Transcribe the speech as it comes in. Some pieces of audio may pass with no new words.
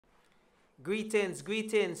Greetings,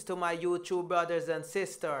 greetings to my YouTube brothers and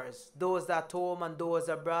sisters, those that home and those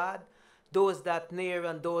abroad, those that near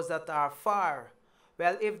and those that are far.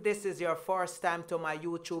 Well, if this is your first time to my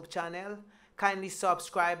YouTube channel, kindly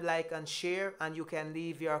subscribe, like and share, and you can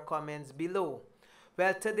leave your comments below.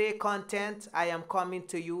 Well, today content, I am coming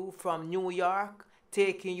to you from New York,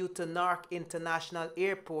 taking you to Newark International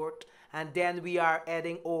Airport, and then we are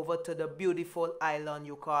heading over to the beautiful island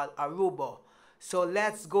you call Aruba. So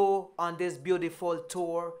let's go on this beautiful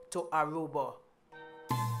tour to Aruba.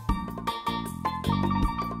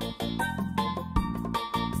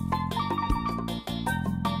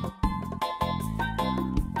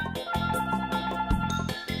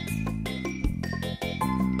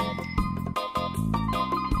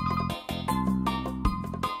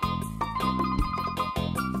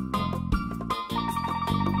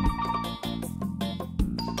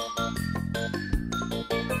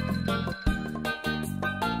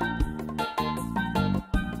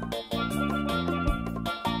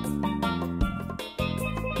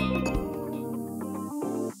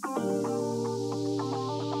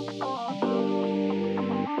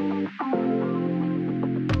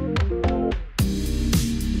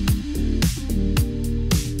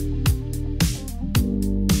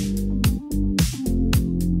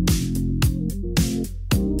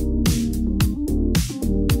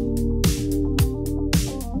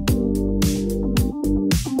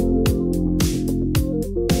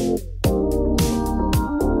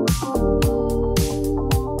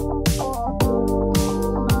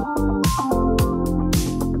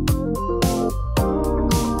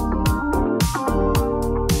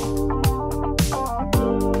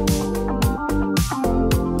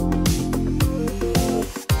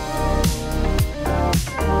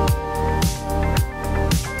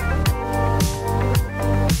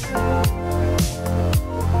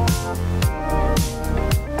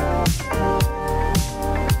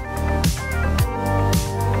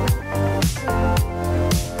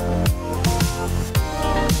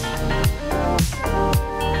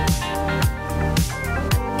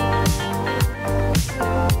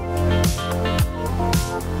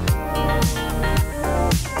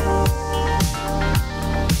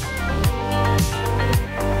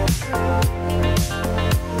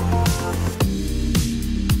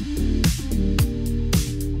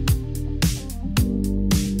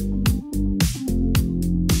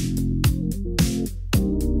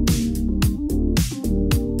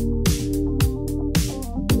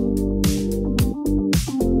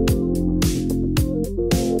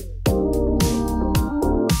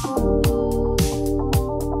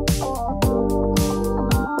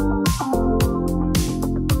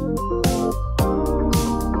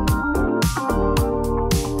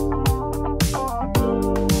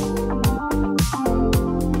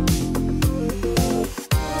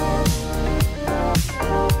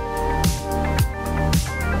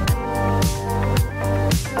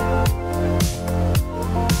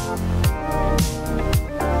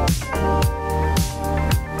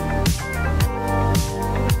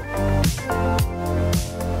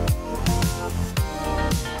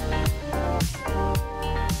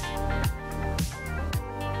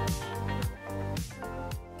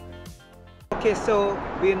 Okay, so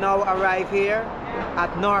we now arrive here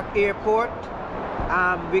at Newark Airport.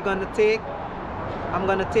 I'm gonna take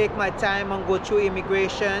my time and go through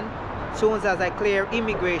immigration. Soon as I clear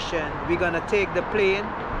immigration, we're gonna take the plane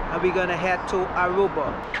and we're gonna head to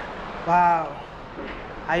Aruba. Wow,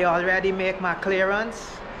 I already make my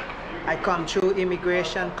clearance. I come through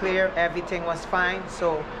immigration clear, everything was fine.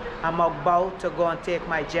 So I'm about to go and take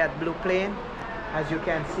my JetBlue plane. As you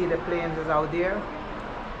can see, the planes is out there.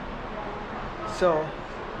 So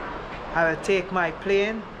I will take my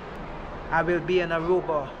plane. I will be in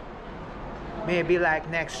Aruba maybe like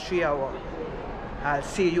next 3 hours. I'll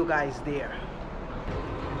see you guys there.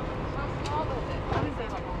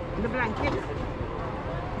 The blanket.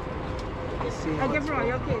 I give her all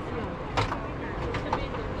your kids.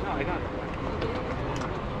 No, I got it.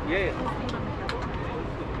 Yeah.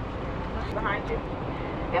 Behind you.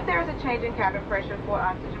 If there is a change in cabin pressure, 4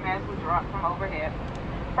 oxygen masks will drop from overhead.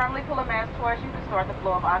 Firmly pull a mask towards you to start the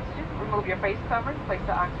flow of oxygen. Remove your face cover. Place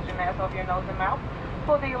the oxygen mask over your nose and mouth.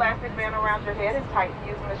 Pull the elastic band around your head and tighten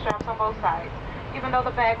using the straps on both sides. Even though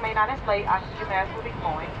the bag may not inflate, oxygen mask will be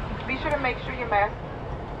flowing. Be sure to make sure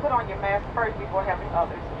put on your mask first before helping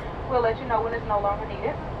others. We'll let you know when it's no longer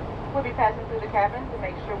needed. We'll be passing through the cabin to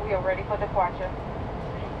make sure we are ready for departure.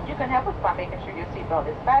 You can help us by making sure your seatbelt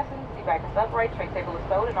is fastened, seat back is upright, tray table is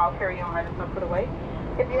stowed, and all carry-on items are put away.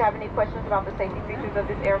 If you have any questions about the safety features of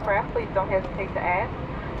this aircraft, please don't hesitate to ask.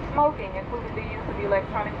 Smoking, including the use of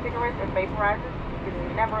electronic cigarettes and vaporizers, is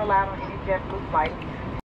never allowed on any JetBlue flight.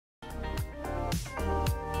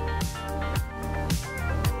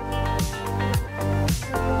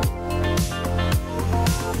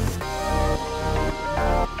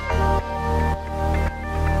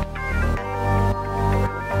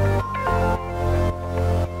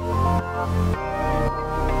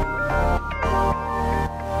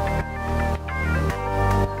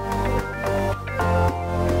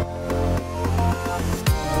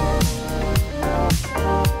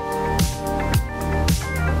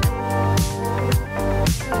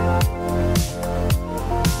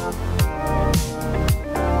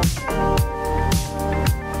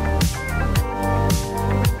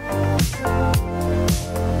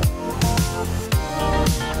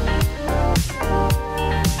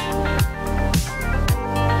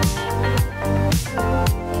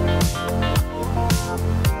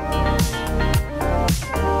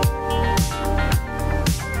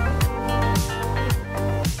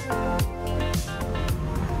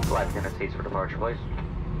 Seats for departure, please.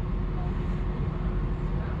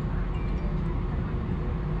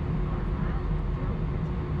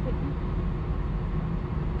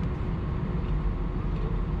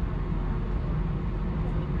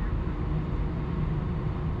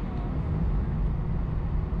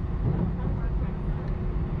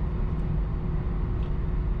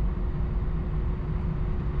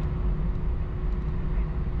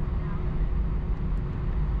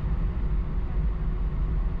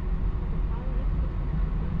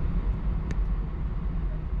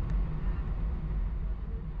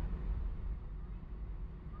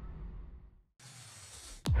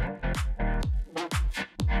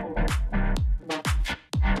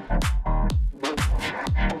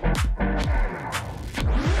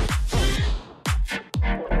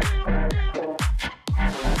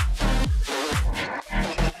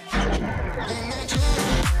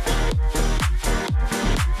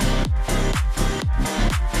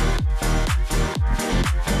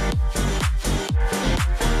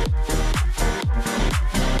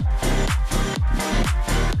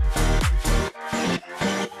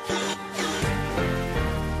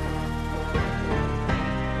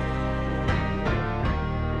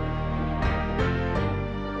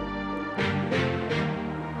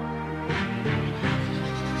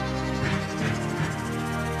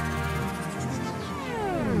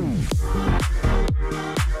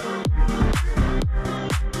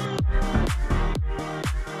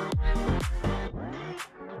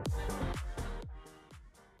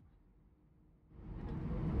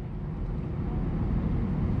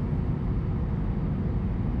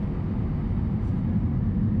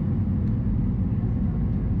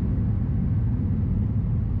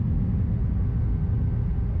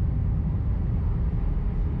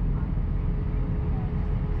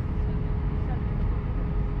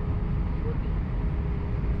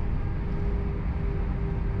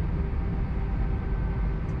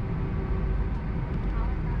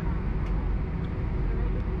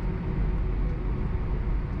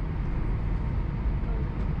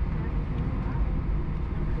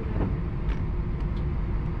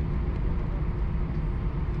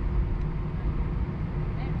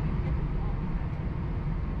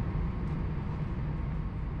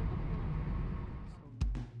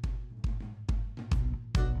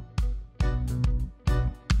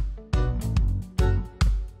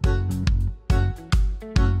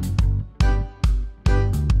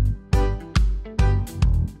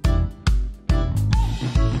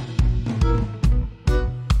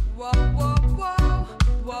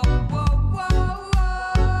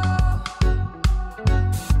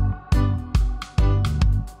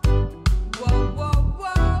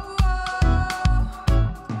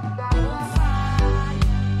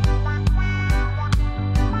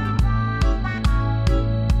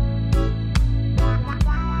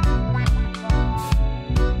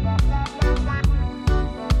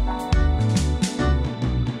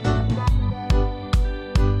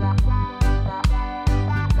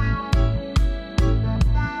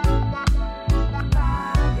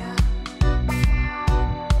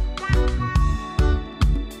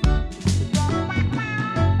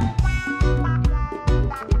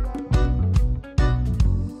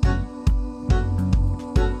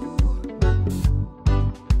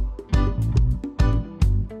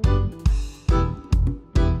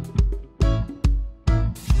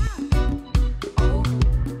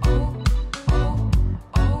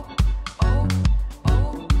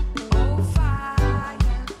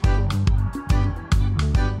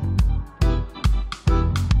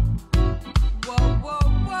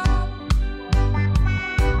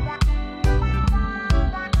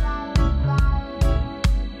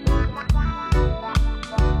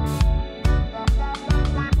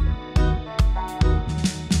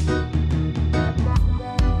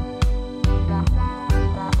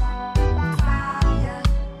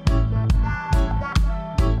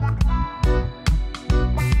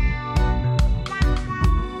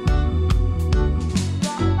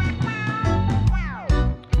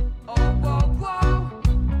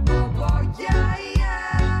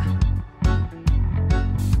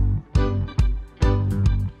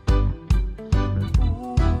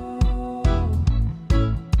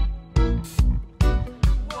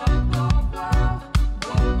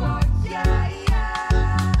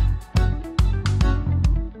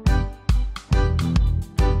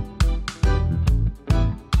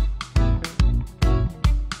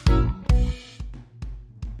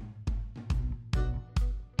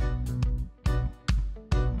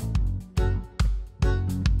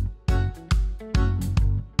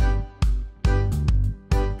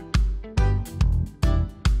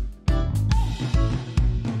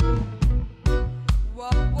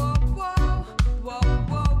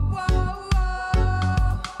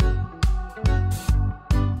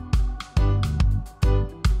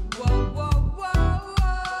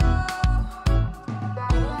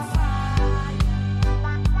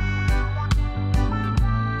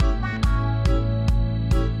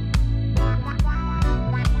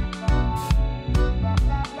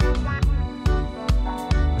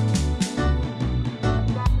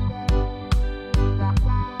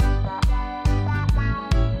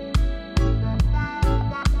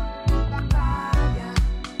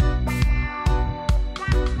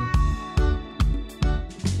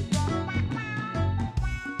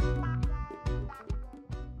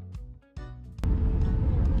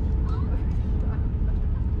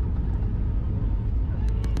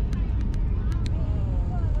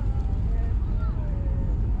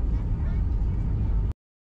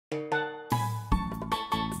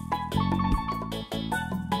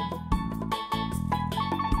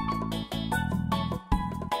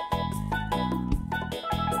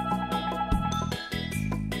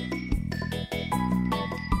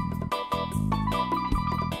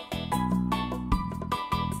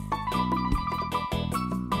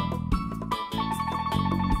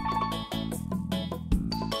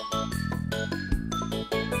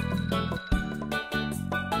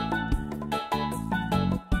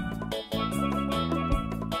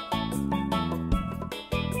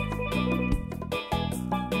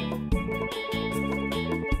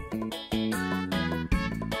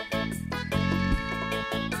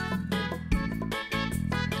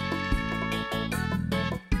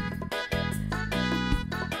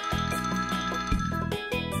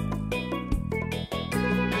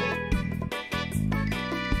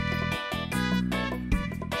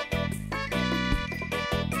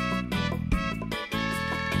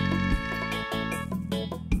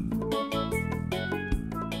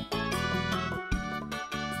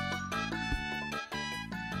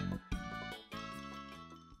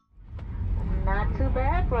 not too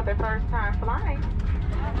bad for the first time flying.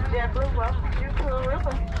 JetBlue welcomes you to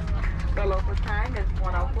Aruba. The local time is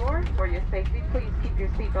 1:04. For your safety, please keep your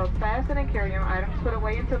seatbelts fastened and carry your items put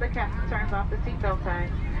away until the captain turns off the seatbelt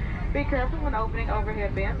sign. Be careful when opening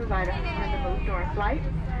overhead bins as items tend to move during flight.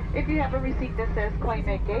 If you have a receipt that says claim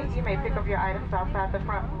at gate, you may pick up your items outside the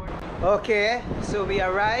front door. Okay, so we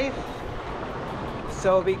arrived.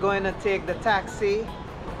 So we're going to take the taxi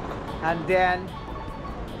and then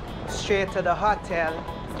straight to the hotel.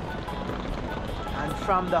 And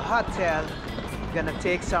from the hotel, we're gonna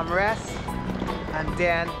take some rest and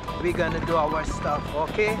then we're gonna do our stuff,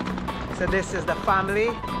 okay? So this is the family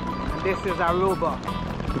and this is Aruba.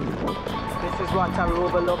 This is what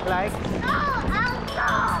Aruba look like.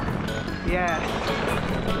 Yeah.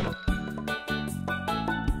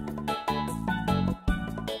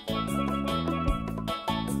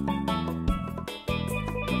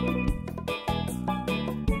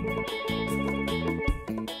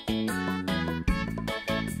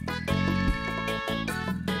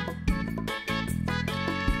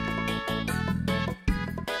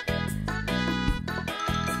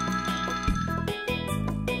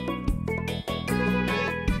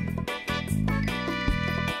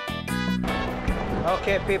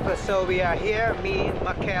 Okay people, so we are here, me,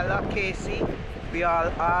 Michaela, Casey. We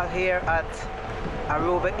are all here at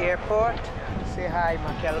Aruba Airport. Say hi,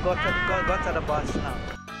 Michaela. Go to the bus now.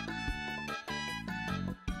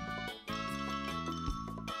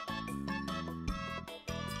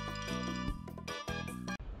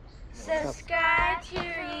 Subscribe to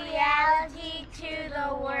Reality to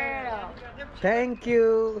the World. Thank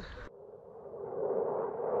you.